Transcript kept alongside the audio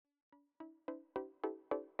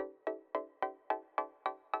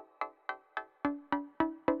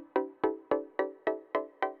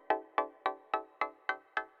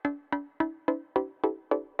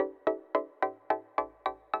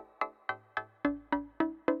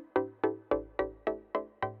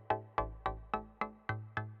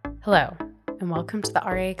Hello, and welcome to the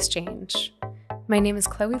RA Exchange. My name is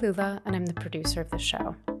Chloe Lula, and I'm the producer of the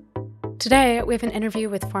show. Today, we have an interview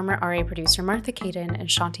with former RA producer Martha Caidan and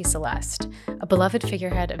Shanti Celeste, a beloved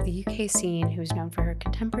figurehead of the UK scene who's known for her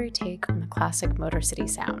contemporary take on the classic Motor City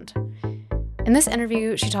sound. In this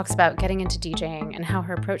interview, she talks about getting into DJing and how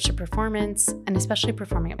her approach to performance, and especially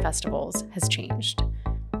performing at festivals, has changed.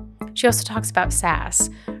 She also talks about SAS,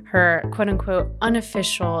 her quote-unquote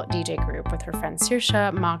unofficial DJ group with her friends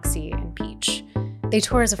Saoirse, Moxie, and Peach. They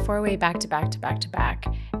tour as a four-way back-to-back,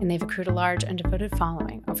 and they've accrued a large and devoted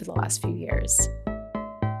following over the last few years.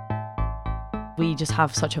 We just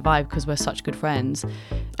have such a vibe because we're such good friends.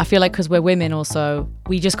 I feel like because we're women also,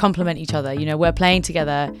 we just complement each other. You know, we're playing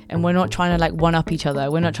together and we're not trying to like one-up each other.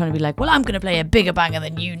 We're not trying to be like, well, I'm going to play a bigger banger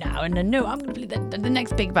than you now. And then, no, I'm going to play the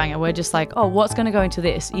next big banger. We're just like, oh, what's going to go into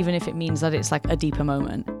this? Even if it means that it's like a deeper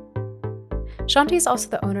moment. Shanti is also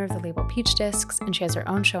the owner of the label Peach Discs, and she has her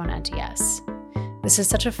own show on NTS. This is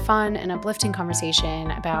such a fun and uplifting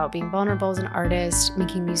conversation about being vulnerable as an artist,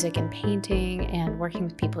 making music and painting, and working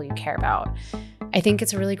with people you care about. I think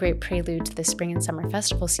it's a really great prelude to the spring and summer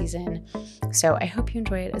festival season, so I hope you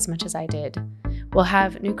enjoy it as much as I did. We'll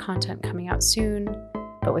have new content coming out soon,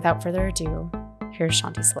 but without further ado, here's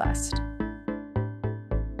Shanti Celeste.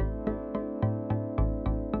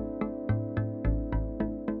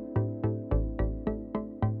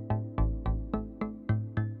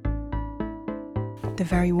 The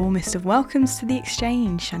very warmest of welcomes to the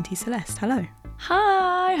exchange, Shanti Celeste. Hello.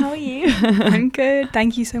 Hi, how are you? I'm good.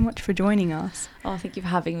 Thank you so much for joining us. Oh, thank you for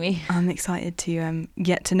having me. I'm excited to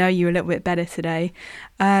get to know you a little bit better today.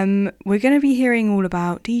 We're going to be hearing all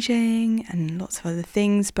about DJing and lots of other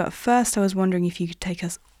things, but first I was wondering if you could take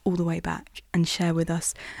us all the way back and share with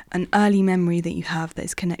us an early memory that you have that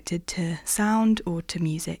is connected to sound or to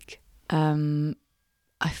music. I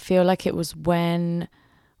feel like it was when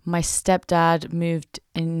my stepdad moved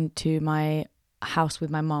into my house with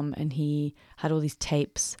my mum, and he had all these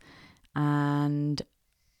tapes, and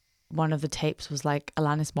one of the tapes was like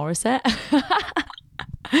Alanis Morissette.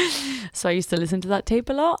 So I used to listen to that tape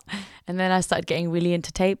a lot, and then I started getting really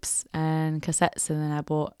into tapes and cassettes, and then I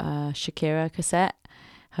bought a Shakira cassette,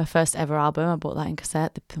 her first ever album. I bought that in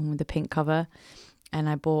cassette, the one with the pink cover, and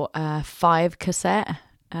I bought a 5 cassette.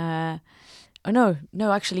 Actually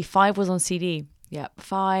 5 was on CD. Yeah,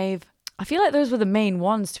 5. I feel like those were the main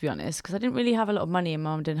ones, to be honest, because I didn't really have a lot of money and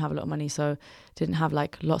Mum didn't have a lot of money, so didn't have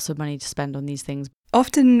like lots of money to spend on these things.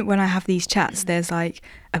 Often when I have these chats, there's like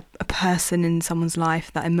a person in someone's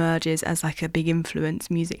life that emerges as like a big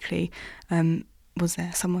influence musically. Was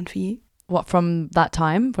there someone for you? What, from that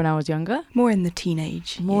time when I was younger? More in the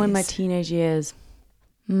teenage years. In my teenage years.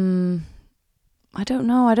 I don't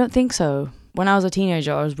know. I don't think so. When I was a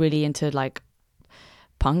teenager, I was really into like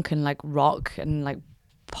punk and like rock and like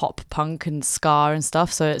pop punk and ska and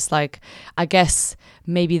stuff, so it's like I guess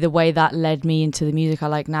maybe the way that led me into the music I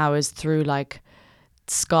like now is through like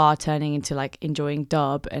ska turning into like enjoying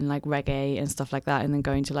dub and like reggae and stuff like that, and then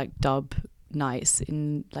going to like dub nights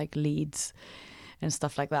in like Leeds and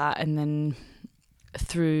stuff like that, and then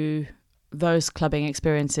through those clubbing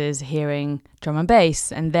experiences hearing drum and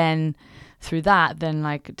bass, and then through that then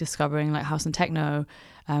like discovering like house and techno,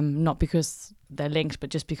 not because they're linked, but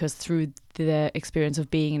just because through the experience of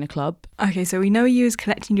being in a club. Okay, so we know you was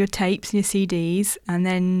collecting your tapes and your CDs, and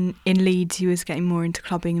then in Leeds you was getting more into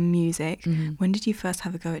clubbing and music. Mm-hmm. When did you first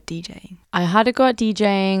have a go at DJing? I had a go at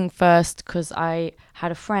DJing first because I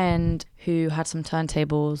had a friend who had some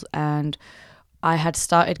turntables, and I had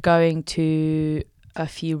started going to a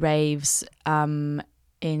few raves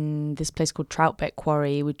in this place called Troutbeck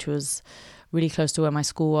Quarry, which was really close to where my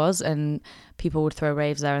school was, and people would throw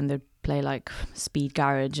raves there and they'd play like speed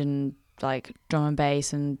garage and like drum and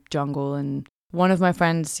bass and jungle. And one of my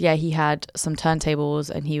friends, he had some turntables,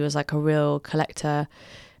 and he was like a real collector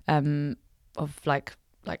of like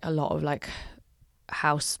a lot of like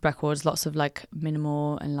house records, lots of like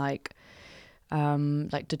minimal and like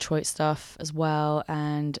Detroit stuff as well.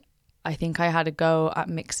 And I think I had a go at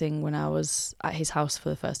mixing when I was at his house for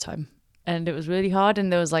the first time, and it was really hard.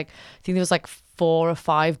 And there was like, I think there was like 4 or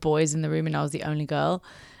 5 boys in the room, and I was the only girl,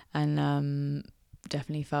 and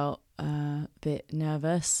definitely felt a bit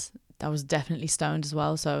nervous. I was definitely stoned as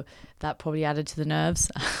well, so that probably added to the nerves.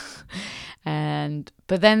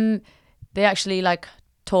 But then they actually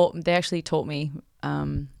taught me,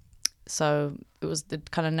 so it was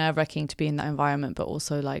kind of nerve-wracking to be in that environment, but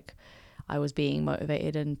also like I was being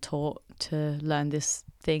motivated and taught to learn this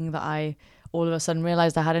thing that I all of a sudden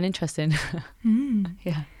realized I had an interest in. Mm.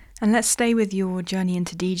 Yeah. And let's stay with your journey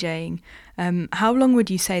into DJing. How long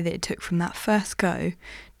would you say that it took from that first go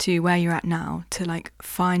to where you're at now to like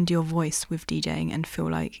find your voice with DJing and feel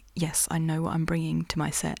like, yes, I know what I'm bringing to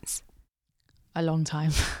my sets? A long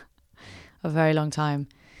time. A very long time.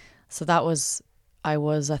 So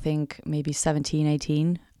I think maybe 17,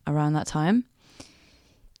 18 around that time.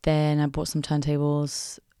 Then I bought some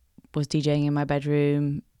turntables, was DJing in my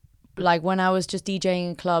bedroom. Like when I was just DJing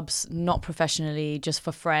in clubs, not professionally, just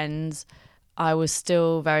for friends, I was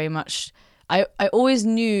still very much, I always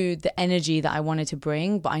knew the energy that I wanted to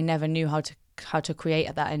bring, but I never knew how to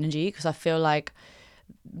create that energy, because I feel like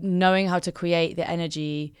knowing how to create the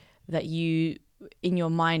energy that you in your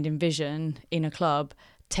mind envision in a club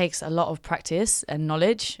takes a lot of practice and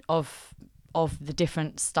knowledge of the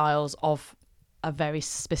different styles of a very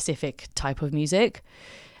specific type of music.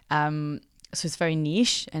 So it's very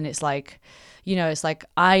niche, and it's like, it's like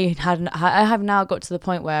I have now got to the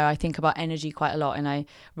point where I think about energy quite a lot, and I,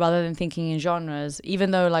 rather than thinking in genres,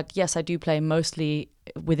 even though like, yes, I do play mostly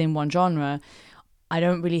within one genre, I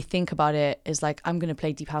don't really think about it as like, I'm going to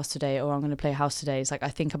play deep house today or I'm going to play house today. It's like I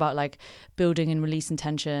think about like building and releasing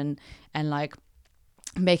tension and like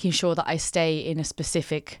making sure that I stay in a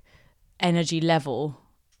specific energy level.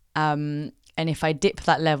 And if I dip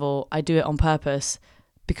that level, I do it on purpose,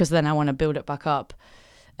 because then I want to build it back up.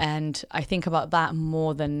 And I think about that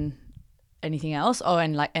more than anything else. Oh,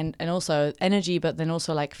 and like, and also energy, but then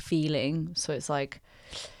also like feeling. So it's like,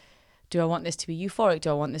 do I want this to be euphoric?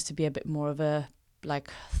 Do I want this to be a bit more of a like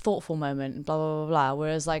thoughtful moment? Blah, blah, blah, blah.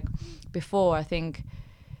 Whereas like before, I think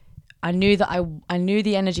I knew that I knew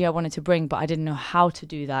the energy I wanted to bring, but I didn't know how to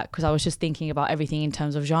do that, because I was just thinking about everything in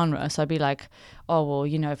terms of genre. So I'd be like, oh,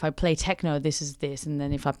 well, if I play techno, this is this. And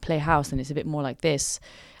then if I play house, then it's a bit more like this.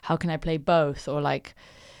 How can I play both? Or like,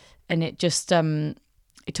 and it just,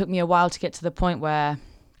 it took me a while to get to the point where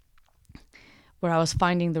I was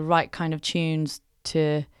finding the right kind of tunes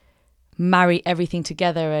to marry everything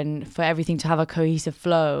together and for everything to have a cohesive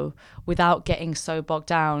flow without getting so bogged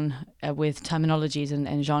down with terminologies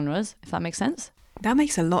and genres, if that makes sense. That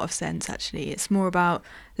makes a lot of sense, actually. It's more about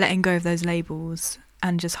letting go of those labels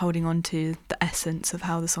and just holding on to the essence of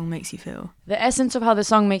how the song makes you feel. The essence of how the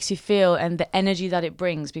song makes you feel and the energy that it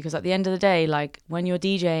brings, because at the end of the day, like when you're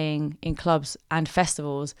DJing in clubs and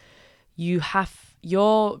festivals,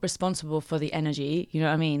 you're responsible for the energy, you know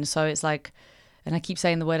what I mean? So it's like, and I keep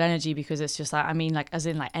saying the word energy because it's just like, I mean like as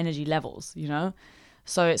in like energy levels,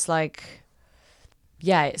 So it's like,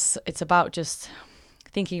 yeah, it's about just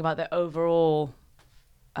thinking about the overall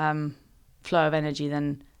flow of energy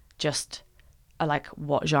than just like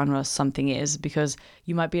what genre something is, because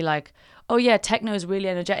you might be like, oh yeah, techno is really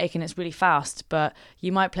energetic and it's really fast, but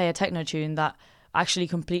you might play a techno tune that actually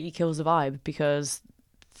completely kills the vibe because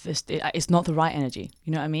it's not the right energy,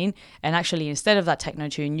 you know what I mean? And actually, instead of that techno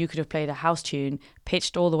tune, you could have played a house tune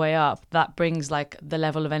pitched all the way up that brings like the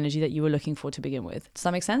level of energy that you were looking for to begin with. Does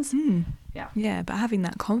that make sense? Yeah, but having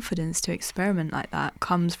that confidence to experiment like that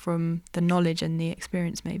comes from the knowledge and the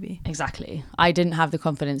experience, maybe. Exactly. I didn't have the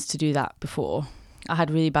confidence to do that before. I had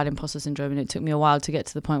really bad imposter syndrome, and it took me a while to get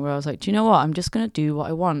to the point where I was like, do you know what? I'm just going to do what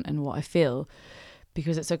I want and what I feel,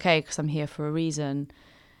 because it's okay, because I'm here for a reason.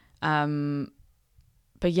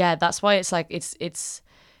 But yeah, that's why it's like it's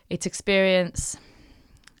experience,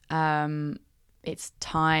 it's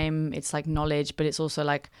time, it's like knowledge, but it's also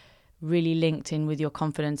like really linked in with your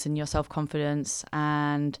confidence and your self-confidence,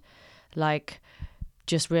 and like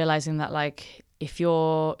just realizing that like if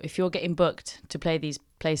you're getting booked to play these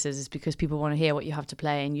places, it's because people want to hear what you have to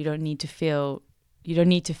play, and you don't need to feel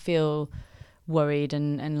worried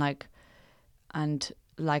and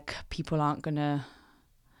like people aren't gonna.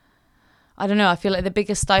 I don't know, I feel like the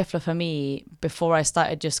biggest stifler for me before I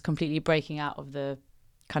started just completely breaking out of the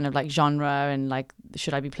kind of like genre and like,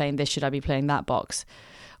 should I be playing this, should I be playing that box,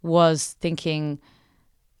 was thinking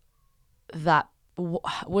that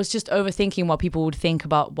was just overthinking what people would think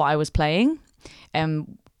about what I was playing,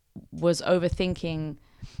 and was overthinking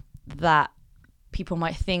that people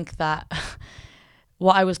might think that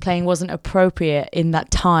what I was playing wasn't appropriate in that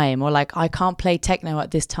time, or like I can't play techno at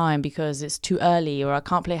this time because it's too early, or I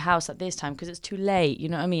can't play house at this time because it's too late, you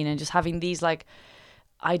know what I mean? And just having these like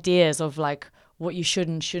ideas of like what you should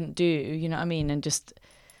and shouldn't do, you know what I mean? And just,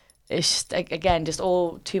 it's just, again, just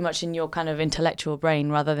all too much in your kind of intellectual brain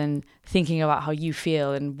rather than thinking about how you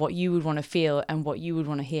feel and what you would want to feel and what you would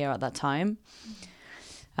want to hear at that time.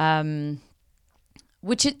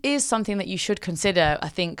 Which it is something that you should consider, I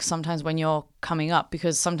think, sometimes when you're coming up,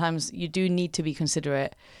 because sometimes you do need to be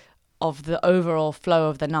considerate of the overall flow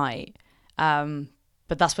of the night. But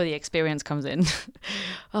but that's where the experience comes in.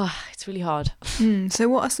 Oh, it's really hard. So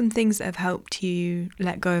what are some things that have helped you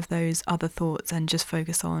let go of those other thoughts and just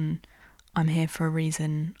focus on, I'm here for a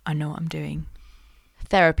reason, I know what I'm doing?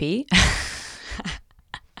 Therapy.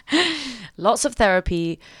 Lots of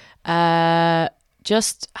therapy.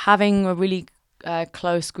 Just having a really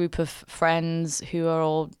close group of friends who are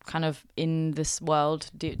all kind of in this world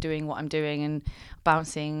doing what I'm doing, and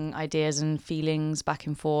bouncing ideas and feelings back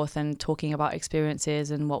and forth, and talking about experiences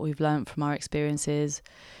and what we've learned from our experiences.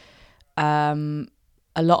 A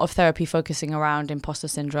lot of therapy focusing around imposter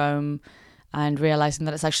syndrome, and realizing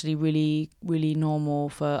that it's actually really, really normal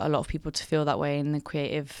for a lot of people to feel that way in the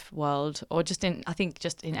creative world, or just in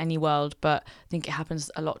any world, but I think it happens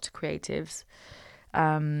a lot to creatives.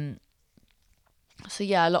 So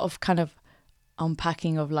yeah, a lot of kind of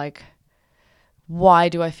unpacking of like, why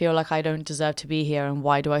do I feel like I don't deserve to be here, and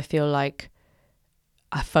why do I feel like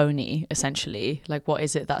a phony, essentially? Like, what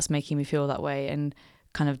is it that's making me feel that way, and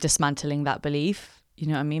kind of dismantling that belief, you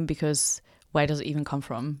know what I mean? Because where does it even come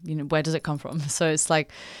from? You know, where does it come from? So it's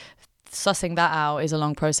like sussing that out is a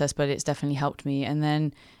long process, but it's definitely helped me. And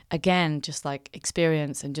then again, just like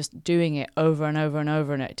experience and just doing it over and over and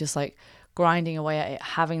over, and it just like grinding away at it,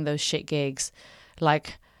 having those shit gigs,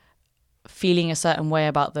 like feeling a certain way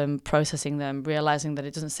about them, processing them, realizing that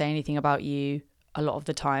it doesn't say anything about you a lot of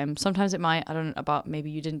the time. Sometimes it might, I don't know, about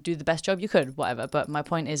maybe you didn't do the best job you could, whatever. But my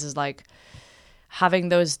point is like having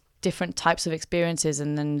those different types of experiences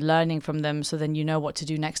and then learning from them, so then you know what to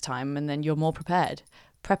do next time, and then you're more prepared.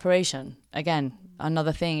 Preparation, again,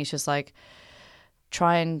 another thing is just like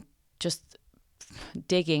try and just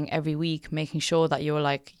digging every week, making sure that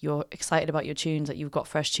you're excited about your tunes, that you've got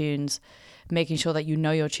fresh tunes, making sure that you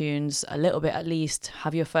know your tunes a little bit at least,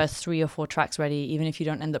 have your first 3 or 4 tracks ready, even if you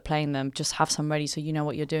don't end up playing them, just have some ready so you know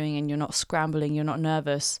what you're doing and you're not scrambling, you're not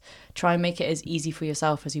nervous. Try and make it as easy for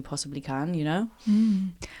yourself as you possibly can, you know?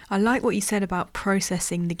 I like what you said about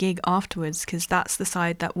processing the gig afterwards, because that's the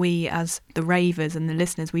side that we as the ravers and the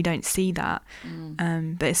listeners, we don't see that.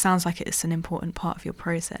 But it sounds like it's an important part of your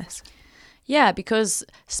process. Yeah, because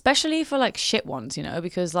especially for like shit ones, you know,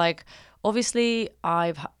 because like obviously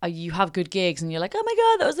you have good gigs and you're like, oh my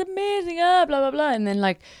God, that was amazing, blah, blah, blah. And then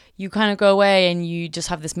like you kind of go away and you just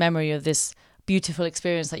have this memory of this beautiful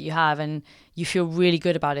experience that you have, and you feel really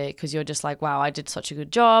good about it because you're just like, wow, I did such a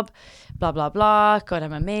good job, blah, blah, blah. God,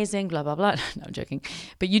 I'm amazing, blah, blah, blah. No, I'm joking.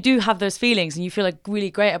 But you do have those feelings and you feel like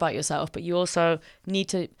really great about yourself, but you also need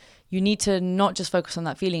to not just focus on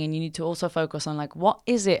that feeling, and you need to also focus on like, what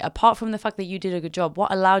is it, apart from the fact that you did a good job,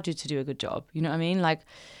 what allowed you to do a good job? You know what I mean? Like,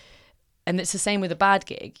 and it's the same with a bad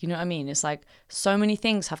gig, you know what I mean? It's like so many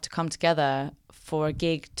things have to come together for a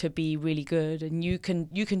gig to be really good, and you can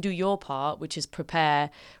do your part, which is prepare,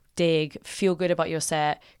 dig, feel good about your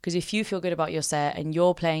set, because if you feel good about your set and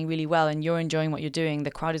you're playing really well and you're enjoying what you're doing,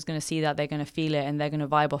 the crowd is going to see that, they're going to feel it, and they're going to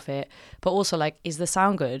vibe off it. But also, like, is the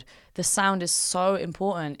sound good? The sound is so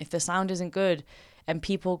important. If the sound isn't good and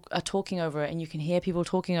people are talking over it and you can hear people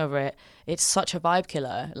talking over it, it's such a vibe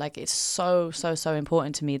killer. Like, it's so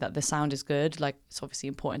important to me that the sound is good. Like, it's obviously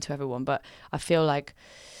important to everyone, but I feel like,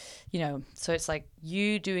 you know, so it's like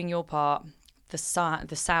you doing your part, the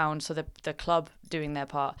sound, so the club doing their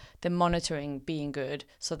part, the monitoring being good,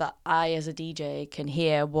 so that I as a DJ can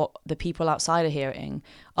hear what the people outside are hearing.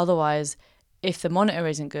 Otherwise, if the monitor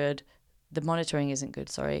isn't good, the monitoring isn't good,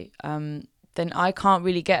 then I can't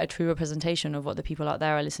really get a true representation of what the people out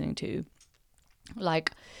there are listening to.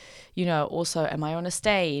 Like, you know, also, am I on a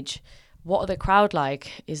stage? What are the crowd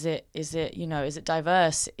like? Is it you know, is it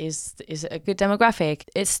diverse? Is it a good demographic?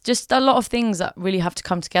 It's just a lot of things that really have to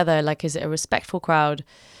come together. Like, is it a respectful crowd?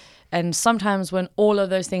 And sometimes when all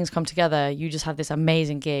of those things come together, you just have this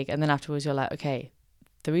amazing gig, and then afterwards you're like, okay,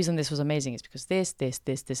 the reason this was amazing is because this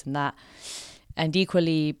and that. And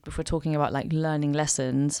equally, if we're talking about like learning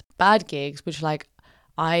lessons, bad gigs, which like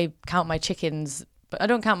I count my chickens, but I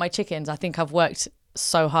don't count my chickens. I think I've worked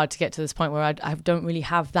so hard to get to this point where I don't really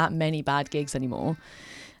have that many bad gigs anymore.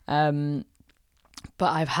 But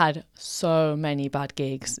I've had so many bad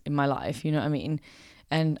gigs in my life, you know what I mean?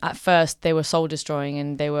 And at first they were soul destroying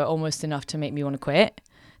and they were almost enough to make me want to quit.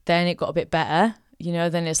 Then it got a bit better, you know,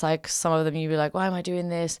 then it's like some of them you'd be like, why am I doing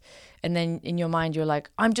this? And then in your mind you're like,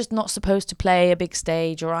 I'm just not supposed to play a big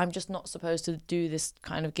stage, or I'm just not supposed to do this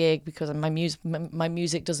kind of gig because my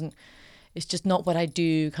music doesn't, it's just not what I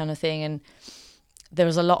do, kind of thing. And there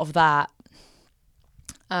was a lot of that.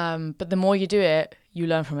 But the more you do it, you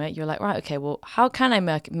learn from it. You're like, right, okay, well, how can I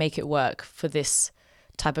make it work for this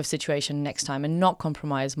type of situation next time and not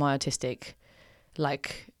compromise my artistic,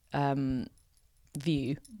 like,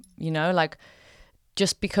 view, you know? Like,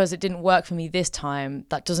 just because it didn't work for me this time,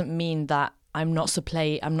 that doesn't mean that I'm not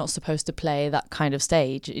supposed to play that kind of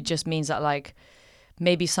stage. It just means that like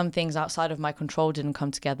maybe some things outside of my control didn't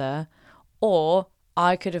come together, or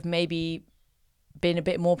I could have maybe been a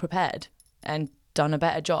bit more prepared and done a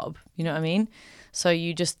better job. You know what I mean? So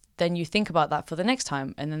you think about that for the next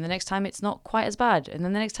time, and then the next time it's not quite as bad, and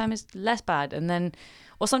then the next time it's less bad, and then,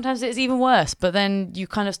 or sometimes it's even worse, but then you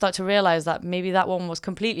kind of start to realize that maybe that one was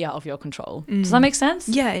completely out of your control. Does that make sense?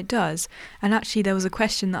 Yeah, it does. And actually there was a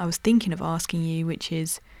question that I was thinking of asking you, which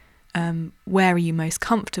is, where are you most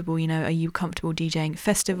comfortable? You know, are you comfortable DJing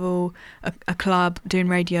festival, a club, doing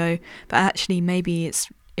radio? But actually maybe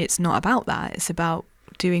it's not about that. It's about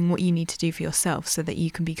doing what you need to do for yourself so that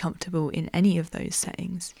you can be comfortable in any of those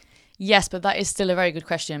settings. Yes, but that is still a very good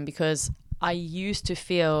question, because I used to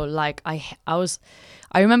feel like I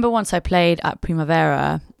remember once I played at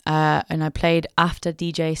Primavera, and I played after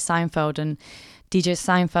DJ Seinfeld, and DJ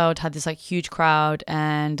Seinfeld had this like huge crowd,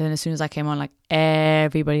 and then as soon as I came on, like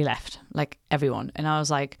everybody left, like everyone. And I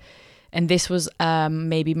was like, and this was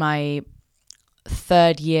maybe my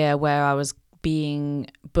third year where I was being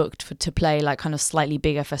booked to play like kind of slightly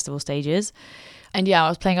bigger festival stages. And yeah, I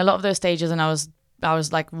was playing a lot of those stages, and I was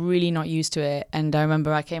like really not used to it. And I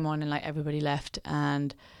remember I came on and like everybody left,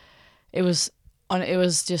 and it was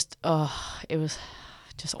just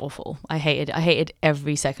awful. I hated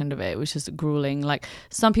every second of it. It was just grueling. Like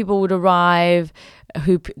some people would arrive,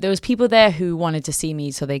 there was people there who wanted to see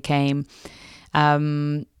me, so they came.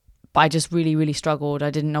 But I just really, really struggled.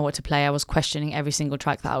 I didn't know what to play. I was questioning every single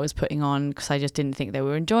track that I was putting on because I just didn't think they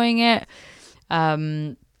were enjoying it.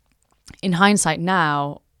 In hindsight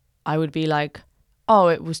now, I would be like, oh,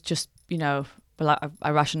 it was just, you know, but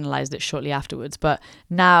I rationalized it shortly afterwards. But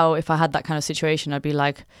now if I had that kind of situation, I'd be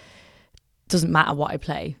like, doesn't matter what I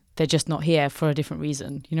play. They're just not here for a different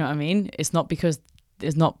reason. You know what I mean? It's not because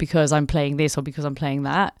I'm playing this or because I'm playing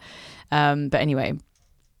that. But anyway,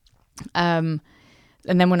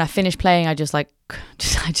 and then when I finished playing, I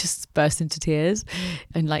just burst into tears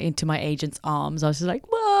and like into my agent's arms. I was just like,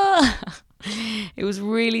 whoa. It was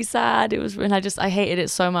really sad. And I hated it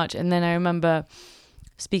so much. And then I remember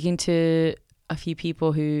speaking to a few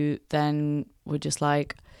people who then were just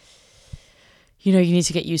like, you know, you need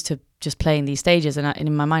to get used to just playing these stages. And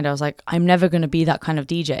in my mind, I was like, I'm never going to be that kind of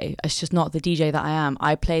DJ. It's just not the DJ that I am.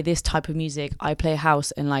 I play this type of music. I play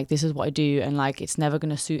house, and like, this is what I do. And like, it's never going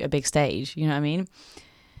to suit a big stage. You know what I mean?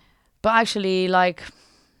 But actually, like,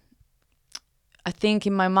 I think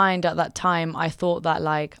in my mind at that time, I thought that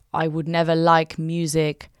like, I would never like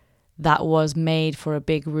music that was made for a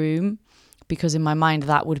big room, because in my mind,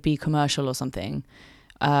 that would be commercial or something.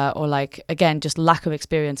 Or like, again, just lack of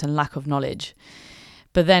experience and lack of knowledge.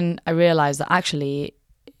 But then I realized that actually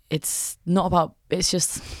it's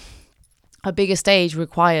just a bigger stage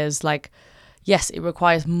requires like, yes, it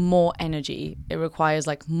requires more energy. It requires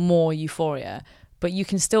like more euphoria, but you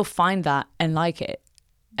can still find that and like it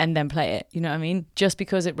and then play it. You know what I mean? Just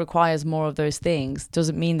because it requires more of those things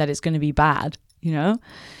doesn't mean that it's going to be bad, you know?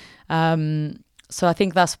 So I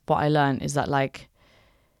think that's what I learned, is that like,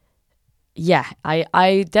 yeah,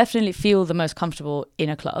 I definitely feel the most comfortable in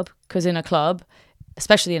a club, because in a club,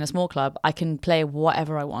 especially in a small club, I can play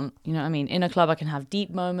whatever I want. You know what I mean? In a club, I can have deep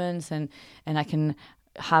moments and I can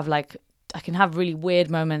have really weird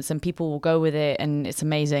moments, and people will go with it, and it's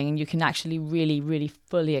amazing. And you can actually really, really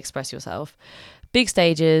fully express yourself. Big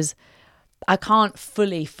stages, I can't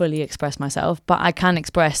fully express myself, but I can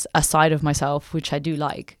express a side of myself, which I do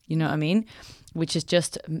like. You know what I mean? Which is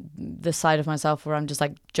just the side of myself where I'm just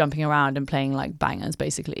like jumping around and playing like bangers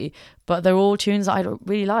basically. But they're all tunes that I don't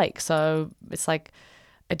really like. So it's like,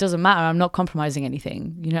 it doesn't matter. I'm not compromising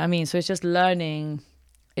anything. You know what I mean? So it's just learning.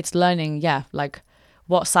 It's learning, yeah, like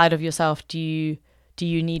what side of yourself do you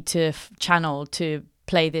need to channel to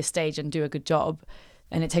play this stage and do a good job?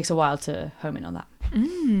 And it takes a while to home in on that.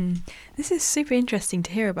 This is super interesting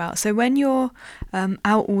to hear about. So when you're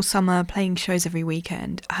out all summer playing shows every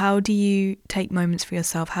weekend, how do you take moments for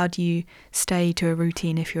yourself? How do you stay to a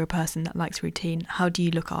routine if you're a person that likes routine? How do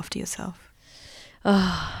you look after yourself?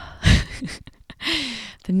 Oh,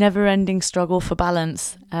 the never-ending struggle for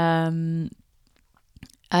balance. It's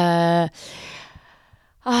a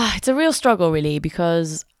real struggle, really,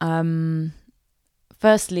 because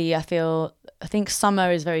firstly, I think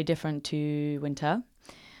summer is very different to winter.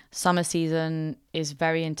 Summer season is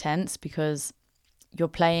very intense because you're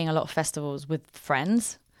playing a lot of festivals with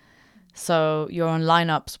friends. So you're on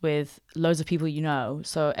lineups with loads of people you know.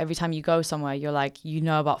 So every time you go somewhere, you're like, you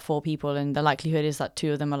know about 4 people, and the likelihood is that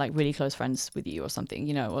 2 of them are like really close friends with you or something,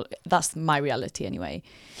 you know. Well, that's my reality anyway.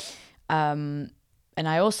 And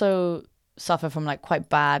I also suffer from like quite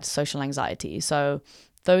bad social anxiety. So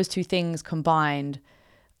those two things combined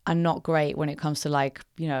are not great when it comes to like,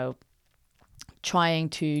 you know, trying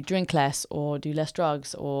to drink less or do less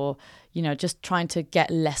drugs, or, you know, just trying to get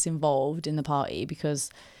less involved in the party, because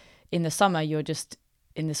in the summer you're just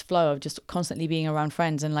in this flow of just constantly being around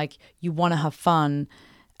friends, and like you want to have fun,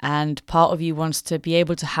 and part of you wants to be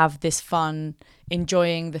able to have this fun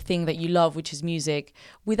enjoying the thing that you love, which is music,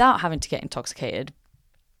 without having to get intoxicated.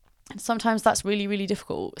 And sometimes that's really, really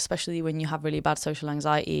difficult, especially when you have really bad social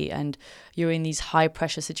anxiety and you're in these high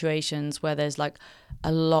pressure situations where there's like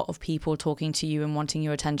a lot of people talking to you and wanting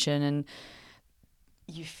your attention, and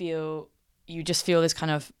you just feel this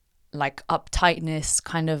kind of like uptightness,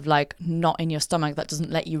 kind of like knot in your stomach that doesn't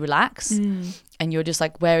let you relax. And you're just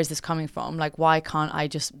like, where is this coming from? Like, why can't I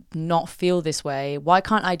just not feel this way? Why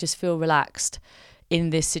can't I just feel relaxed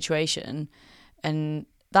in this situation? And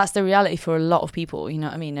that's the reality for a lot of people, you know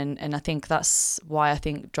what I mean? And I think that's why I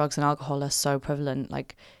think drugs and alcohol are so prevalent,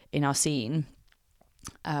 like in our scene.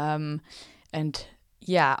 And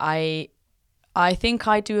yeah, I think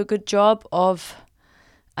I do a good job of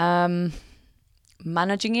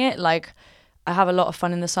managing it. Like, I have a lot of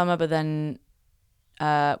fun in the summer, but then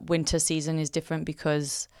winter season is different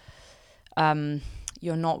because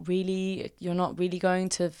you're not really going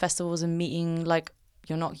to festivals and meeting, like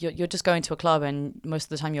you're just going to a club, and most of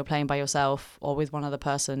the time you're playing by yourself or with one other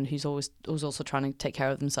person who's also trying to take care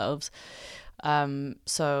of themselves.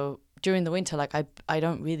 So during the winter, like I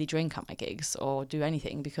don't really drink at my gigs or do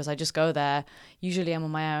anything, because I just go there. Usually I'm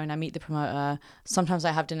on my own. I meet the promoter. Sometimes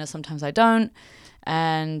I have dinner, sometimes I don't.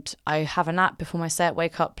 And I have a nap before my set,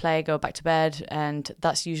 wake up, play, go back to bed. And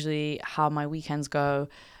that's usually how my weekends go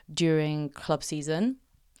during club season.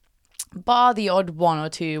 Bar the odd one or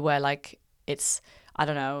two where like it's, I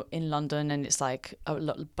don't know, in London, and it's like a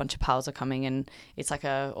bunch of pals are coming, and it's like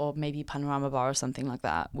or maybe Panorama Bar or something like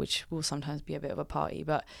that, which will sometimes be a bit of a party.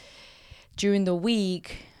 But during the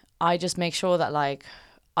week, I just make sure that like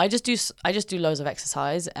I just do loads of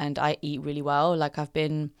exercise, and I eat really well. Like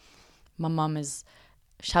my mum is,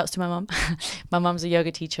 shouts to my mum. My mum's a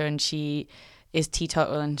yoga teacher, and she is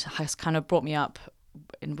teetotal and has kind of brought me up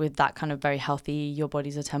with that kind of very healthy, your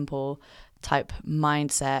body's a temple type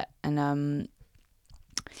mindset.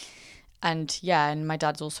 And yeah, and my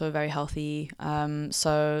dad's also very healthy.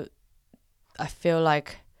 So I feel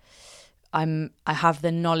like I have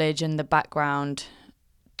the knowledge and the background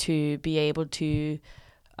to be able to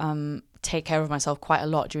take care of myself quite a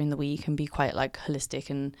lot during the week and be quite like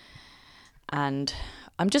holistic, and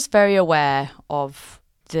I'm just very aware of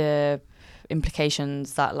the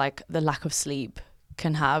implications that like the lack of sleep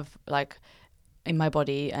can have like in my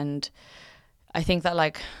body. And I think that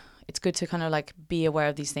like it's good to kind of like be aware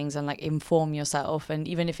of these things and like inform yourself. And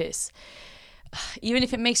even if it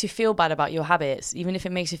makes you feel bad about your habits, even if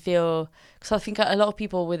it makes you feel, because I think a lot of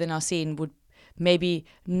people within our scene would maybe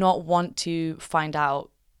not want to find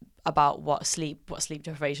out about what sleep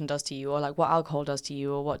deprivation does to you, or like what alcohol does to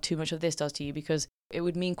you, or what too much of this does to you, because it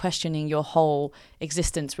would mean questioning your whole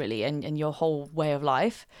existence really, and your whole way of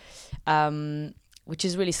life, which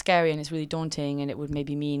is really scary and it's really daunting, and it would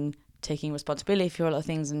maybe mean taking responsibility for a lot of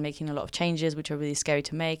things and making a lot of changes which are really scary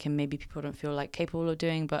to make and maybe people don't feel like capable of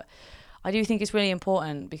doing. But I do think it's really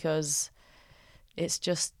important, because it's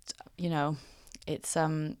just, you know, it's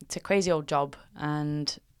a crazy old job,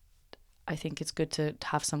 and I think it's good to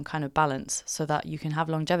have some kind of balance so that you can have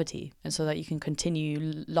longevity and so that you can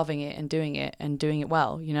continue loving it and doing it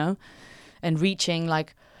well, you know, and reaching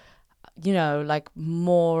like, you know, like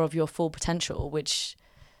more of your full potential, which,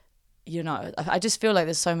 you know, I just feel like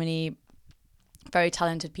there's so many very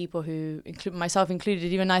talented people who, myself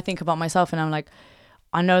included, even I think about myself and I'm like,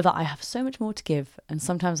 I know that I have so much more to give. And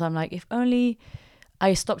sometimes I'm like, if only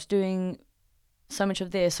I stopped doing so much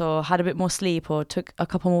of this, or had a bit more sleep, or took a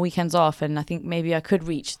couple more weekends off, and I think maybe I could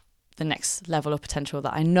reach the next level of potential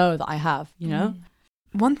that I know that I have, you know?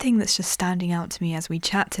 One thing that's just standing out to me as we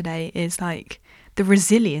chat today is like the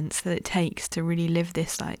resilience that it takes to really live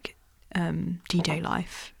this like DJ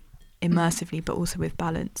life immersively, but also with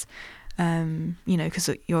balance. You know, because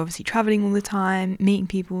you're obviously traveling all the time, meeting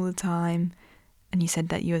people all the time, and you said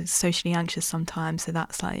that you're socially anxious sometimes, so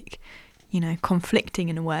that's like, you know, conflicting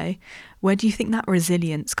in a way. Where do you think that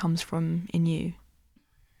resilience comes from in you?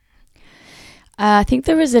 I think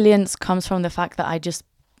the resilience comes from the fact that I just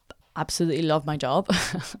absolutely love my job.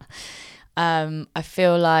 I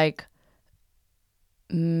feel like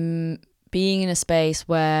being in a space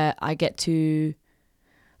where I get to,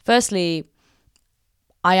 firstly,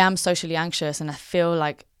 I am socially anxious, and I feel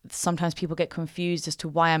like sometimes people get confused as to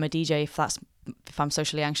why I'm a DJ if I'm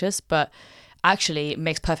socially anxious, but actually it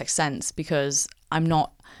makes perfect sense because I'm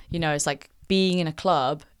not, it's like being in a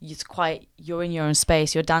club, you're in your own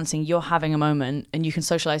space, you're dancing, you're having a moment, and you can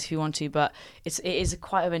socialize if you want to, but it's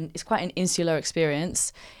quite an insular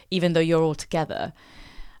experience, even though you're all together.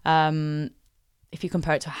 If you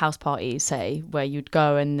compare it to a house party, say, where you'd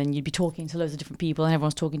go and then you'd be talking to loads of different people and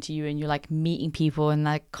everyone's talking to you and you're like meeting people and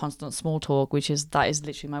like constant small talk, that is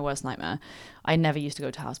literally my worst nightmare. I never used to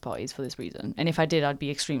go to house parties for this reason. And if I did, I'd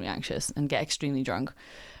be extremely anxious and get extremely drunk.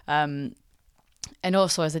 And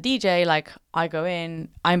also as a DJ, like I go in,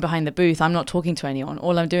 I'm behind the booth, I'm not talking to anyone.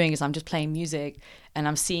 All I'm doing is I'm just playing music and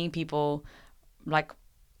I'm seeing people like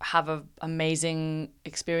have amazing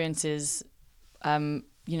experiences,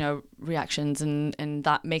 reactions, and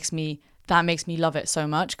that makes me love it so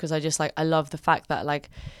much, because I love the fact that like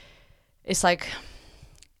it's like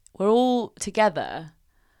we're all together,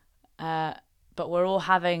 but we're all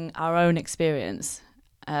having our own experience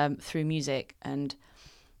through music, and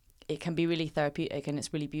it can be really therapeutic and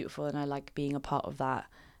it's really beautiful, and I like being a part of that,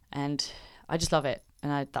 and I just love it,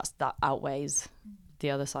 and that outweighs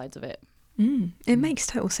the other sides of it. It makes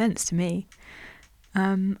total sense to me.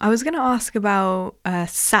 I was going to ask about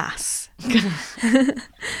sass. Do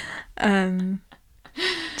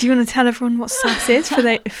you want to tell everyone what sass is for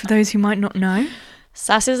those who might not know?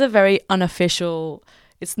 Sass is a very unofficial.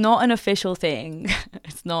 It's not an official thing.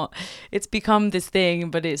 It's become this thing,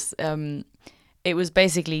 but it was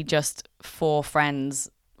basically just 4 friends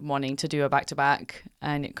wanting to do a back-to-back,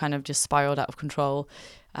 and it kind of just spiraled out of control.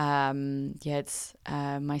 It's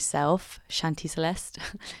myself, Shanti Celeste,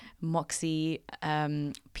 Moxie,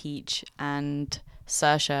 Peach, and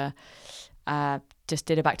Saoirse just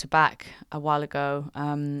did a back-to-back a while ago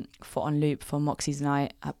for On Loop for Moxie's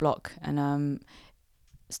night at Block, and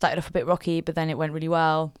started off a bit rocky, but then it went really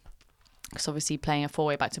well, because obviously playing a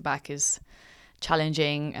 4-way back-to-back is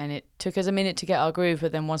challenging, and it took us a minute to get our groove,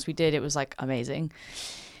 but then once we did, it was like amazing.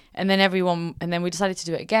 And then we decided to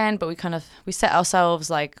do it again, but we set ourselves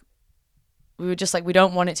like, we were just like, we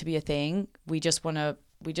don't want it to be a thing. We just want to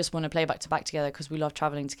play back to back together because we love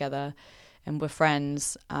traveling together and we're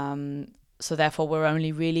friends. So therefore we're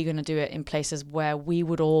only really going to do it in places where we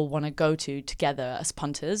would all want to go to together as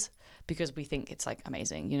punters, because we think it's like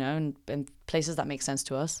amazing, and places that make sense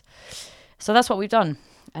to us. So that's what we've done.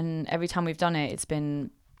 And every time we've done it, it's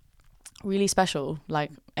been really special.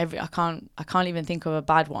 Like I can't even think of a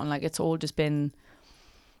bad one. Like they've all just been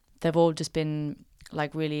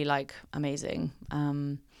like really like amazing.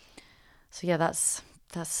 So yeah, that's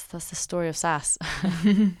the story of sass.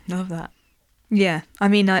 Love that. Yeah, I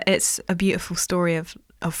mean it's a beautiful story of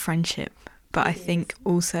friendship, but I think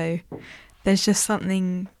also there's just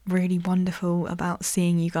something really wonderful about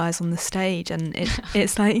seeing you guys on the stage, and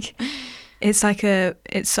it's like it's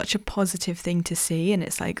such a positive thing to see, and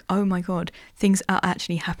it's like, oh my god, things are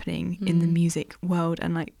actually happening in the music world,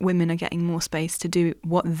 and like women are getting more space to do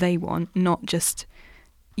what they want, not just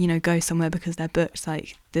go somewhere because they're booked.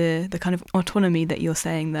 Like the kind of autonomy that you're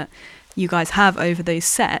saying that you guys have over those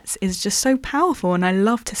sets is just so powerful, and I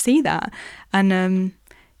love to see that. And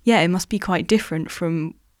it must be quite different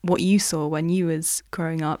from what you saw when you was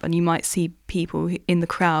growing up, and you might see people in the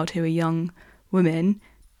crowd who are young women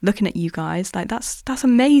looking at you guys. Like that's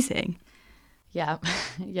amazing. Yeah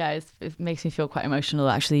it makes me feel quite emotional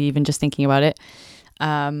actually, even just thinking about it.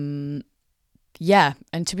 And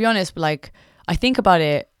to be honest, like I think about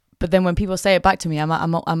it, but then when people say it back to me,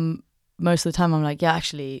 I'm most of the time I'm like, yeah,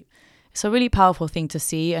 actually it's a really powerful thing to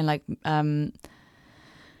see. And like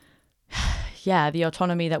the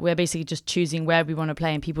autonomy that we're basically just choosing where we want to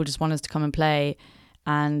play, and people just want us to come and play,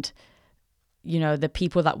 and the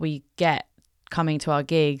people that we get coming to our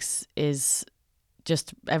gigs is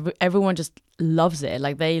just everyone just loves it.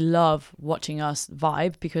 Like they love watching us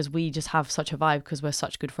vibe, because we just have such a vibe because we're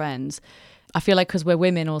such good friends. I feel like because we're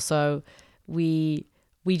women also, we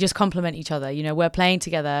just complement each other. We're playing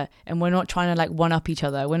together and we're not trying to like one up each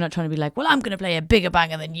other. We're not trying to be like, well, I'm going to play a bigger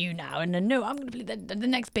banger than you now, and then no, I'm going to play the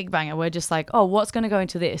next big banger. We're just like, oh, what's going to go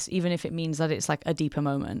into this, even if it means that it's like a deeper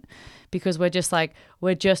moment, because we're just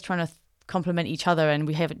trying to complement each other, and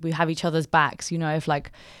we have each other's backs.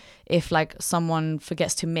 If someone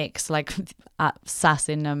forgets to mix, like at SAS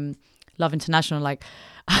in Love International, like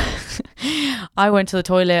I went to the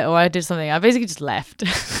toilet or I did something, I basically just left.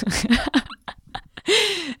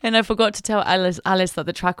 And I forgot to tell Alice that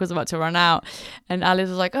the track was about to run out, and Alice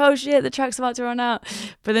was like, oh shit, the track's about to run out.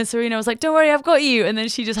 But then Serena was like, don't worry, I've got you. And then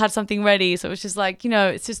she just had something ready. So it was just like,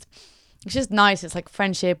 it's just nice. It's like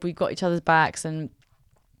friendship, we got each other's backs. And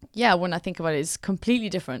yeah, when I think about it, it's completely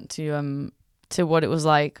different to what it was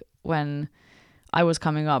like when I was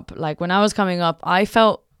coming up. Like when I was coming up, I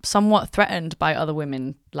felt somewhat threatened by other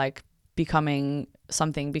women like becoming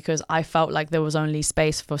something, because I felt like there was only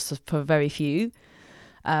space for very few,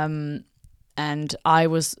 and I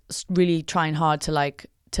was really trying hard to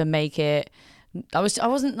make it. I was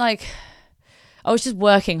just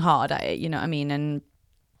working hard at it, you know what I mean?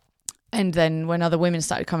 And then when other women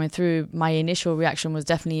started coming through, my initial reaction was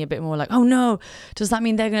definitely a bit more like, oh no, does that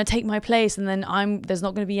mean they're going to take my place? And then there's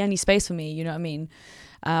not going to be any space for me, you know what I mean?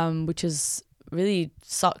 Which is really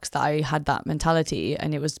sucks that I had that mentality,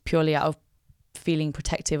 and it was purely out of feeling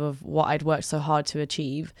protective of what I'd worked so hard to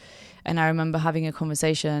achieve. And I remember having a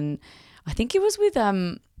conversation, I think it was with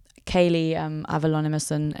Kaylee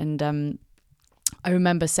Avalonimus, and I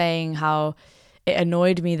remember saying how it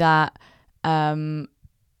annoyed me that on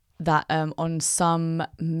some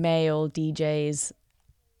male DJs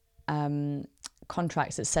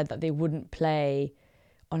contracts it said that they wouldn't play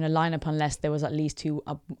on a lineup unless there was at least 2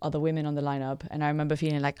 other women on the lineup. And I remember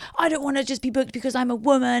feeling like, I don't want to just be booked because I'm a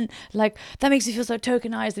woman, like that makes me feel so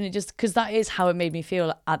tokenized. And it just, because that is how it made me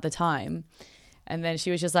feel at the time. And then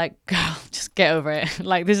she was just like, girl, just get over it.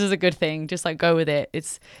 Like, this is a good thing. Just like go with it.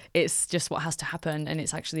 It's just what has to happen. And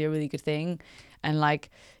it's actually a really good thing. And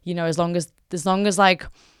like, you know, as long as like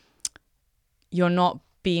you're not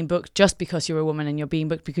being booked just because you're a woman, and you're being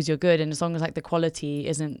booked because you're good, and as long as like the quality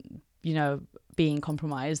isn't, you know, being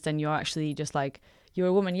compromised, then you're actually just like, you're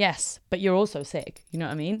a woman, yes, but you're also sick, you know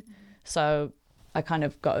what I mean? Mm-hmm. So I kind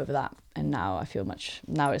of got over that, and now I feel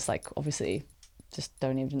now it's like, obviously just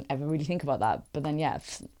don't even ever really think about that. But then yeah,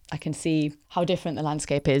 I can see how different the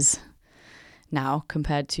landscape is now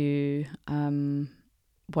compared to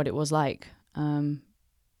what it was like when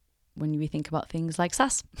we think about things like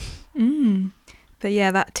SAS. But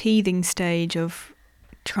yeah, that teething stage of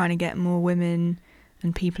trying to get more women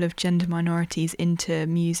and people of gender minorities into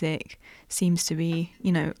music seems to be,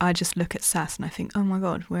 you know, I just look at SAS and I think, oh my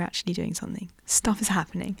God, we're actually doing something. Stuff is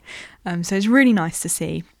happening. So it's really nice to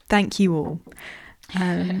see. Thank you all.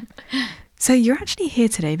 So you're actually here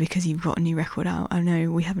today because you've got a new record out. I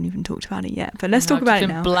know we haven't even talked about it yet, but let's talk about it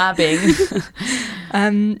now. Blabbing.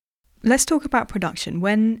 Let's talk about production.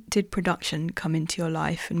 When did production come into your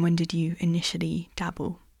life, and when did you initially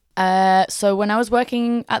dabble? So when I was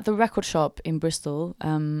working at the record shop in Bristol,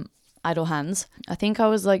 Idle Hands, I think I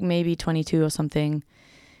was like maybe 22 or something,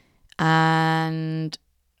 and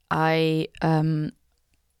I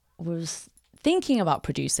was thinking about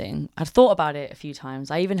producing. I'd thought about it a few times.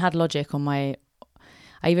 I even had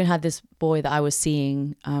this boy that I was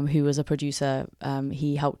seeing who was a producer.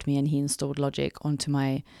 He helped me and he installed Logic onto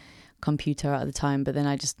my computer at the time, but then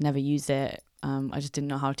I just never used it. I just didn't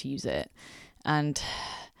know how to use it, and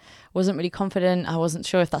wasn't really confident. I wasn't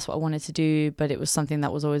sure if that's what I wanted to do, but it was something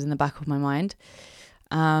that was always in the back of my mind.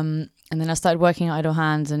 And then I started working at Idle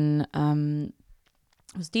Hands, and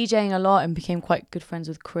was DJing a lot and became quite good friends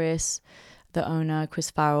with Chris, the owner, Chris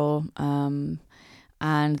Farrell. And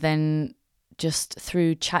then just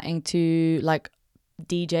through chatting to like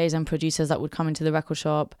DJs and producers that would come into the record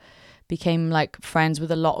shop, became like friends with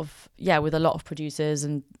a lot of producers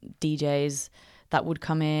and DJs that would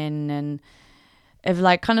come in, and if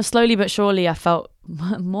like kind of slowly but surely I felt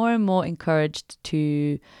more and more encouraged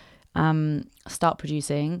to start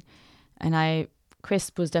producing. And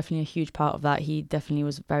Chris was definitely a huge part of that. He definitely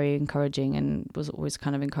was very encouraging and was always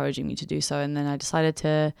kind of encouraging me to do so. And then I decided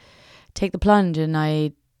to take the plunge, and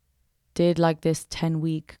I did like this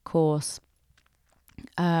 10-week course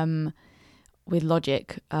with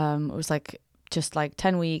Logic. It was like just like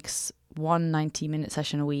 10 weeks, one 90-minute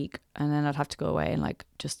session a week, and then I'd have to go away and like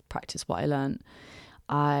just practice what I learned.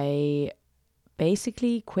 I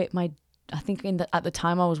basically quit I think at the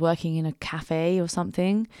time I was working in a cafe or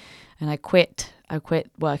something, and I quit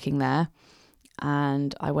working there,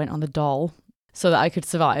 and I went on the dole so that I could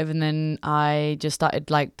survive. And then I just started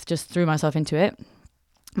just threw myself into it,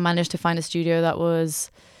 managed to find a studio that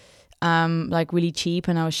was like really cheap,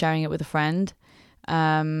 and I was sharing it with a friend.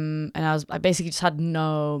 And I basically just had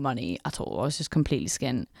no money at all. I was just completely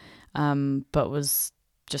skint, but was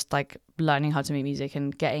just like learning how to make music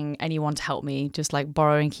and getting anyone to help me, just like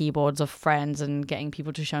borrowing keyboards of friends and getting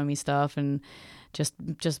people to show me stuff, and just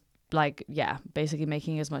like, yeah, basically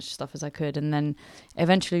making as much stuff as I could. And then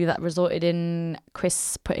eventually that resulted in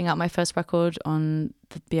Chris putting out my first record on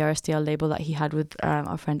the BRSTL label that he had with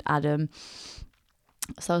our friend Adam.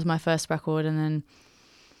 So that was my first record, and then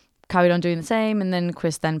carried on doing the same. And then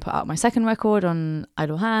Chris then put out my second record on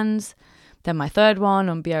Idle Hands, then my third one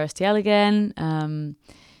on BRSTL again.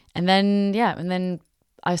 And then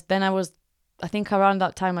I think around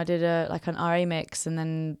that time I did an RA mix, and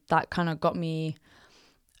then that kind of got me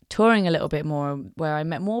touring a little bit more, where I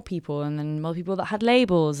met more people, and then more people that had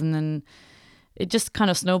labels, and then it just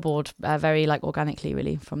kind of snowballed very like organically,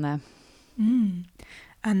 really, from there.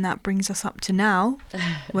 And that brings us up to now,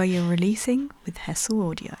 where you're releasing with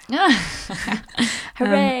Hessle Audio.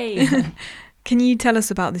 Hooray! Can you tell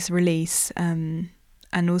us about this release? And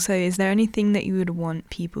also, is there anything that you would want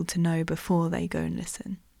people to know before they go and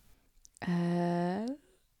listen? No.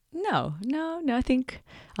 I think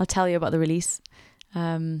I'll tell you about the release.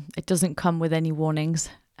 It doesn't come with any warnings.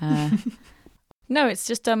 No, it's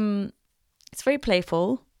just it's very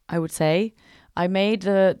playful, I would say. I made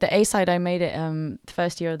the A-side, I made it the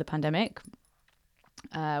first year of the pandemic,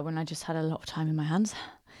 when I just had a lot of time in my hands.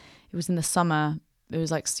 It was in the summer. It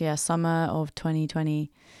was like, summer of 2020.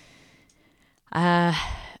 And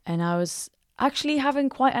I was actually having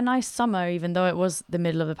quite a nice summer, even though it was the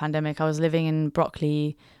middle of the pandemic. I was living in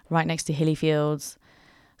Brockley, right next to Hilly Fields.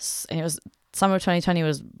 And it was summer of 2020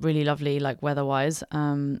 was really lovely, like weather-wise.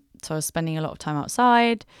 So I was spending a lot of time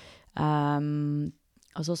outside. I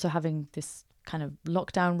was also having this kind of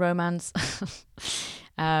lockdown romance.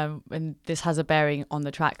 And this has a bearing on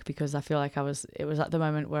the track, because I feel like it was at the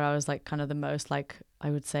moment where I was like kind of the most, like,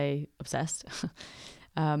 I would say, obsessed.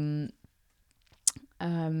 And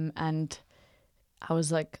I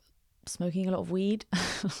was like smoking a lot of weed,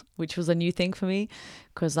 which was a new thing for me,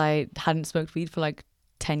 because I hadn't smoked weed for like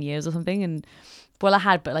 10 years or something. And well, I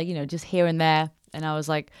had, but like, just here and there. And I was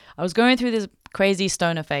going through this crazy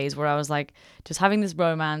stoner phase where I was like just having this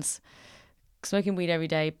romance, smoking weed every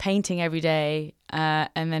day, painting every day,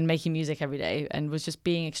 and then making music every day, and was just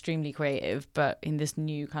being extremely creative, but in this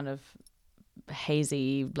new kind of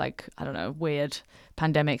hazy, like, I don't know, weird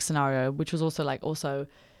pandemic scenario, which was also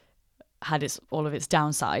had all of its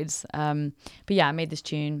downsides. But yeah, I made this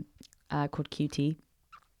tune called QT,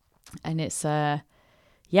 and it's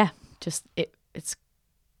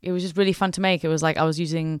it was just really fun to make. It was like I was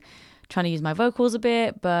trying to use my vocals a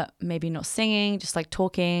bit, but maybe not singing, just like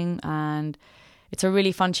talking. And it's a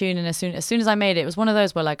really fun tune. And as soon as I made it, it was one of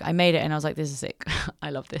those where like I made it and I was like, this is sick. I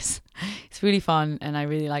love this. It's really fun and I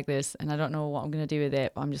really like this. And I don't know what I'm going to do with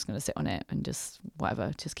it, but I'm just going to sit on it and just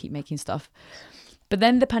keep making stuff. But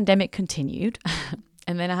then the pandemic continued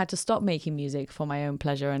and then I had to stop making music for my own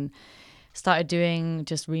pleasure and started doing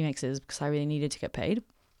just remixes because I really needed to get paid.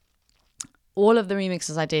 All of the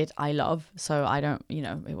remixes I did, I love. So I don't,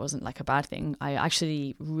 it wasn't like a bad thing. I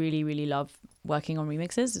actually really, really love working on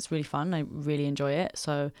remixes. It's really fun. I really enjoy it.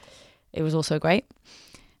 So it was also great.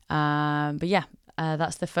 But yeah,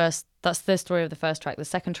 that's the story of the first track. The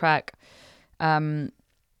second track actually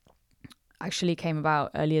came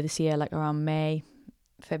about earlier this year, like around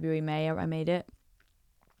February, May, I made it.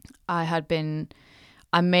 I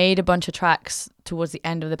made a bunch of tracks towards the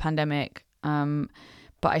end of the pandemic,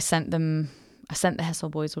 but I sent the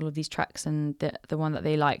Hessle boys all of these tracks, and the one that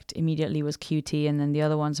they liked immediately was QT, and then the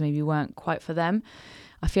other ones maybe weren't quite for them.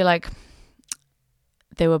 I feel like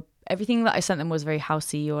everything that I sent them was very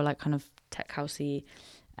housey or like kind of tech housey,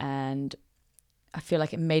 and I feel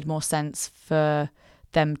like it made more sense for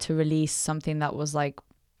them to release something that was like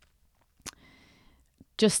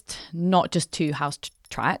just not just two house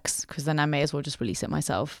tracks, because then I may as well just release it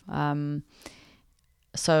myself.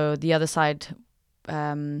 So the other side,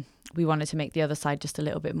 we wanted to make the other side just a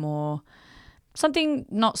little bit more something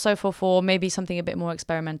not so 4/4, maybe something a bit more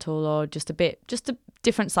experimental, or just a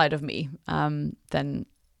different side of me than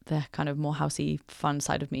the kind of more housey fun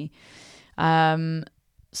side of me.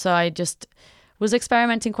 So I just was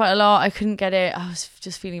experimenting quite a lot. I couldn't get it. I was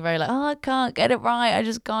just feeling very like, I can't get it right. I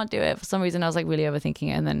just can't do it. For some reason I was like really overthinking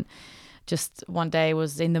it, and then just one day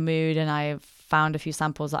was in the mood and I found a few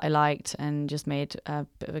samples that I liked and just made a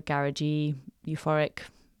bit of a garagey, euphoric,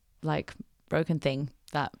 like broken thing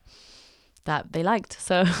that they liked.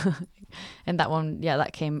 So and that one, yeah,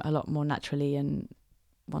 that came a lot more naturally, and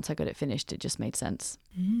once I got it finished it just made sense.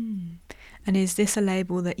 And is this a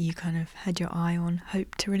label that you kind of had your eye on,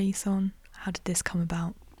 hoped to release on? How did this come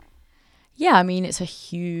about? Yeah, I mean, it's a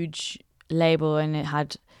huge label and it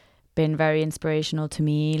had been very inspirational to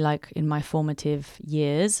me, like in my formative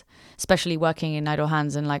years, especially working in idle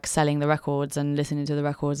hands and like selling the records and listening to the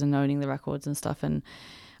records and owning the records and stuff. And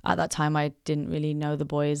at that time I didn't really know the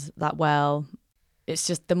boys that well. It's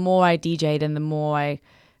just the more I DJ'd and the more I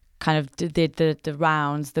kind of did the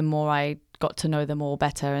rounds, the more I got to know them all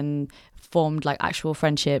better and formed like actual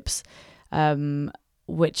friendships,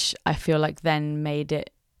 which I feel like then made it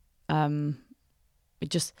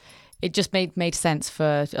it just made sense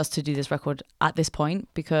for us to do this record at this point,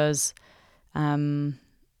 because it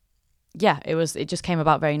just came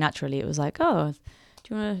about very naturally. It was like, oh, do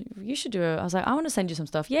you should do it. I was like, I want to send you some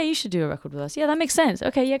stuff. Yeah, you should do a record with us. Yeah, that makes sense.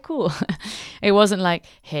 Okay, yeah, cool. It wasn't like,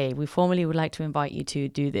 hey, we formally would like to invite you to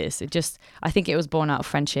do this. I think it was born out of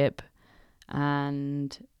friendship,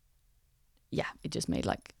 and yeah, it just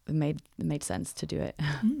made sense to do it.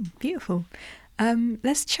 Beautiful.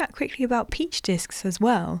 Let's chat quickly about Peach Discs as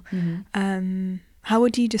well. Mm-hmm. How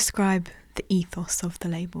would you describe the ethos of the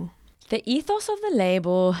label? The ethos of the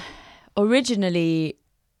label originally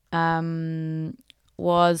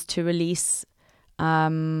was to release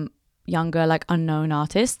younger, like, unknown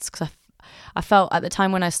artists, because I felt at the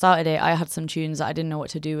time when I started it, I had some tunes that I didn't know what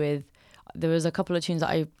to do with. There was a couple of tunes that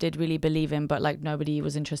I did really believe in, but like nobody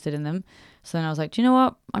was interested in them. So then I was like, do you know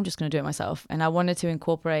what? I'm just going to do it myself. And I wanted to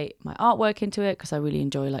incorporate my artwork into it because I really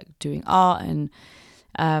enjoy like doing art. And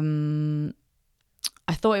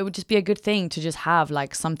I thought it would just be a good thing to just have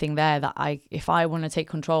like something there that if I want to take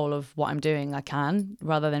control of what I'm doing, I can,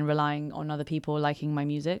 rather than relying on other people liking my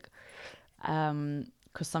music. Because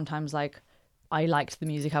sometimes like I liked the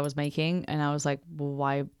music I was making and I was like, well,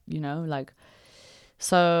 why,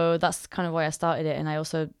 so that's kind of why I started it. And I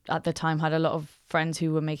also, at the time, had a lot of friends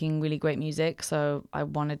who were making really great music. So I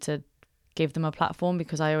wanted to give them a platform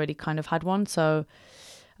because I already kind of had one. So,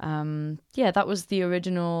 that was the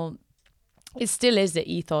original. It still is the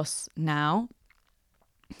ethos now.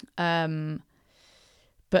 But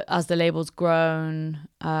as the label's grown,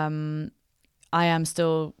 I am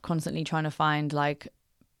still constantly trying to find like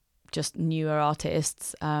just newer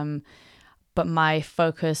artists. But my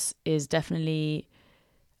focus is definitely,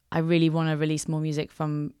 I really want to release more music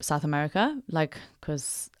from South America, like,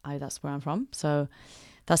 because that's where I'm from. So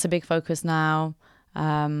that's a big focus now.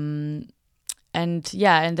 And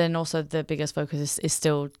then also the biggest focus is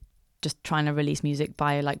still just trying to release music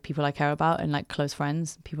by like people I care about and like close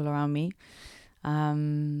friends, people around me.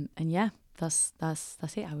 That's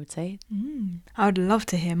it, I would say. I would love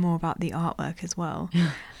to hear more about the artwork as well.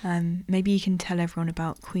 Maybe you can tell everyone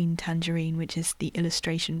about Queen Tangerine, which is the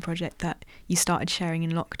illustration project that you started sharing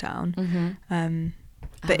in lockdown.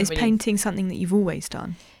 But is painting something that you've always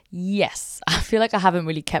done? Yes. I feel like I haven't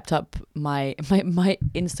really kept up my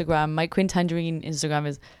Instagram. My Queen Tangerine Instagram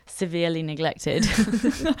is severely neglected.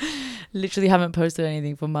 Literally haven't posted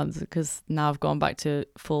anything for months because now I've gone back to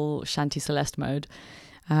full Shanti Celeste mode.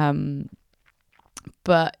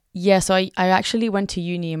 But yeah, so I actually went to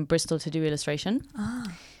uni in Bristol to do illustration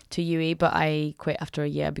to UE, but I quit after a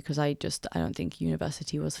year because I don't think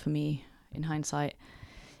university was for me in hindsight.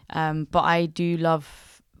 But I do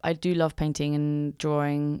love painting and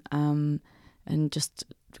drawing, and just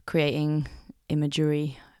creating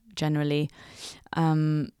imagery generally.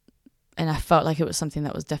 And I felt like it was something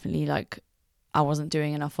that was definitely like I wasn't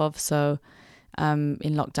doing enough of. So in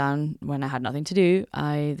lockdown, when I had nothing to do,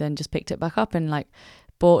 I then just picked it back up and like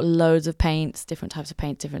bought loads of paints, different types of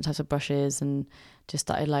paints, different types of brushes, and just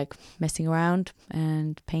started like messing around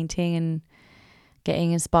and painting and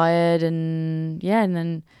getting inspired, and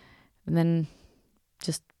then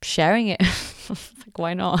just sharing it. Like,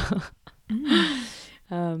 why not?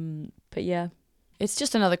 But yeah, it's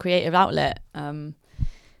just another creative outlet.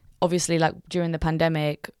 Obviously, like during the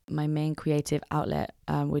pandemic, my main creative outlet,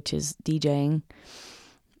 which is DJing,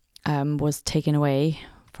 was taken away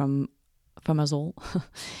from us all.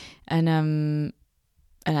 And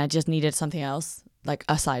I just needed something else, like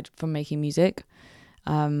aside from making music.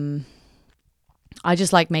 I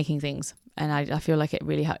just like making things, and I feel like it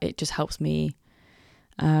really it just helps me.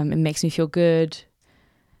 It makes me feel good.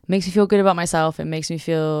 It makes me feel good about myself. It makes me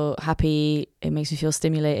feel happy. It makes me feel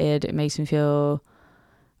stimulated. It makes me feel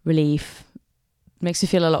relief. It makes me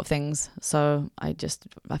feel a lot of things. So I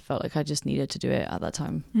felt like I just needed to do it at that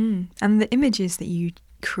time. And the images that you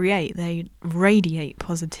create, they radiate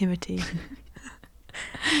positivity.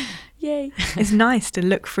 Yay. It's nice to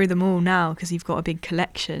look through them all now because you've got a big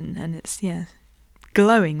collection, and it's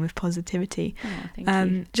glowing with positivity. Thank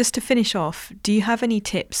you. Just to finish off, do you have any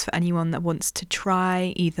tips for anyone that wants to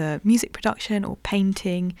try either music production or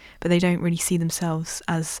painting, but they don't really see themselves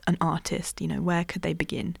as an artist? Where could they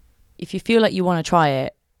begin? If you feel like you want to try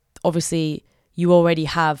it, obviously you already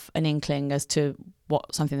have an inkling as to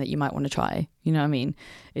something that you might want to try. You know what I mean?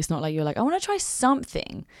 It's not like you're like, I want to try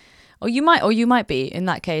something. Or you might be. In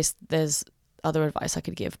that case, there's other advice I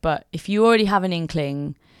could give. But if you already have an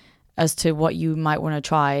inkling as to what you might want to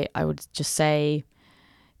try, I would just say,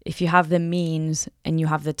 if you have the means and you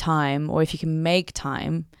have the time, or if you can make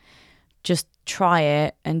time, just try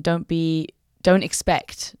it, and don't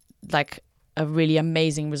expect like a really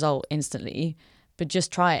amazing result instantly, but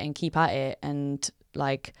just try it and keep at it. And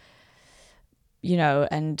like,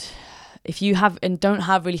 and if you have and don't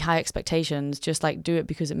have really high expectations, just like do it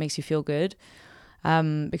because it makes you feel good.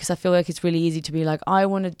 because I feel like it's really easy to be like, I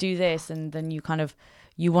want to do this, and then you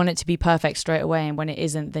want it to be perfect straight away, and when it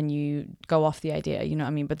isn't, then you go off the idea, you know what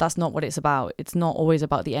I mean? But that's not what it's about. It's not always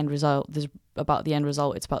about the end result. It's about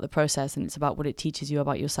the process, and it's about what it teaches you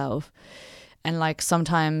about yourself. And like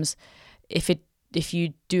sometimes if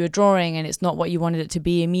you do a drawing and it's not what you wanted it to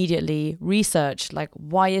be immediately, research like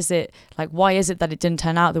why is it that it didn't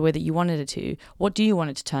turn out the way that you wanted it to? What do you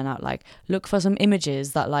want it to turn out like? Look for some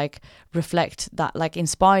images that like reflect, that like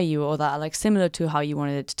inspire you, or that are like similar to how you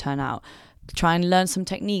wanted it to turn out. Try and learn some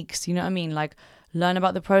techniques, you know what I mean? Like learn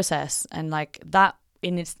about the process, and like that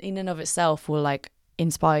in and of itself will like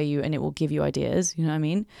inspire you, and it will give you ideas, you know what I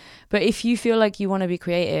mean? But if you feel like you want to be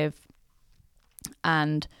creative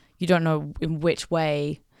and you don't know in which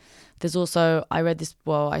way, there's also,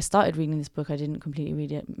 I started reading this book. I didn't completely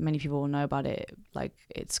read it. Many people will know about it. Like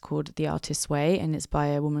it's called The Artist's Way, and it's by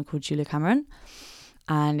a woman called Julia Cameron.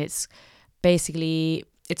 And it's basically,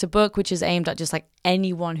 it's a book which is aimed at just like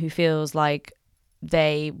anyone who feels like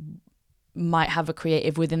they might have a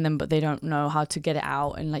creative within them, but they don't know how to get it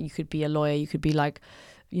out. And like, you could be a lawyer, you could be like,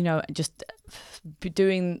 you know, just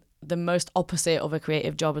doing the most opposite of a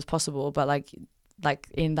creative job as possible, but like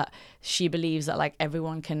in that she believes that like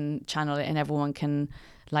everyone can channel it and everyone can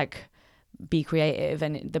like be creative.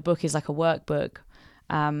 And the book is like a workbook,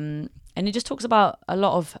 and it just talks about a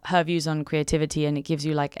lot of her views on creativity, and it gives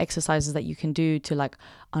you like exercises that you can do to like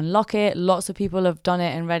unlock it. Lots of people have done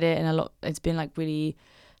it and read it, and it's been like really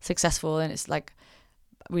successful, and it's like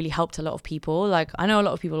really helped a lot of people. Like I know a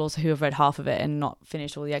lot of people also who have read half of it and not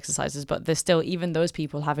finished all the exercises, but there's still, even those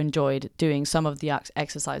people have enjoyed doing some of the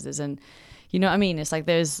exercises. And you know what I mean? It's like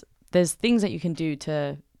there's things that you can do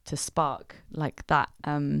to spark like that.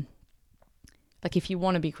 Like if you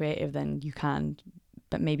want to be creative, then you can,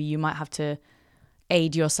 but maybe you might have to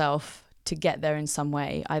aid yourself to get there in some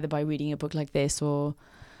way, either by reading a book like this or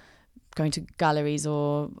going to galleries,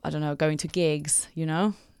 or I don't know, going to gigs, you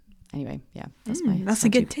know? Anyway, yeah, that's a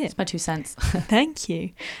good tip. That's my 2 cents. Thank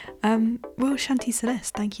you. Well, Shanti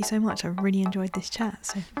Celeste, thank you so much. I really enjoyed this chat.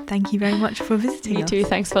 So thank you very much for visiting Me us. too.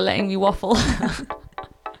 Thanks for letting me waffle.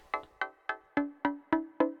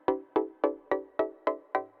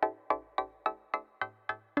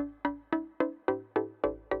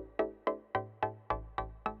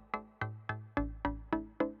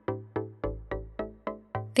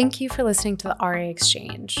 Thank you for listening to the RA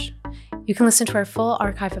Exchange. You can listen to our full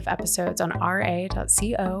archive of episodes on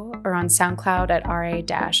ra.co or on SoundCloud at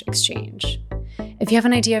ra-exchange. If you have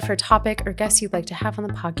an idea for a topic or guest you'd like to have on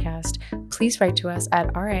the podcast, please write to us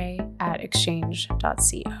at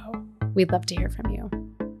ra@exchange.co. We'd love to hear from you.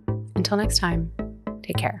 Until next time,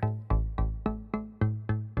 take care.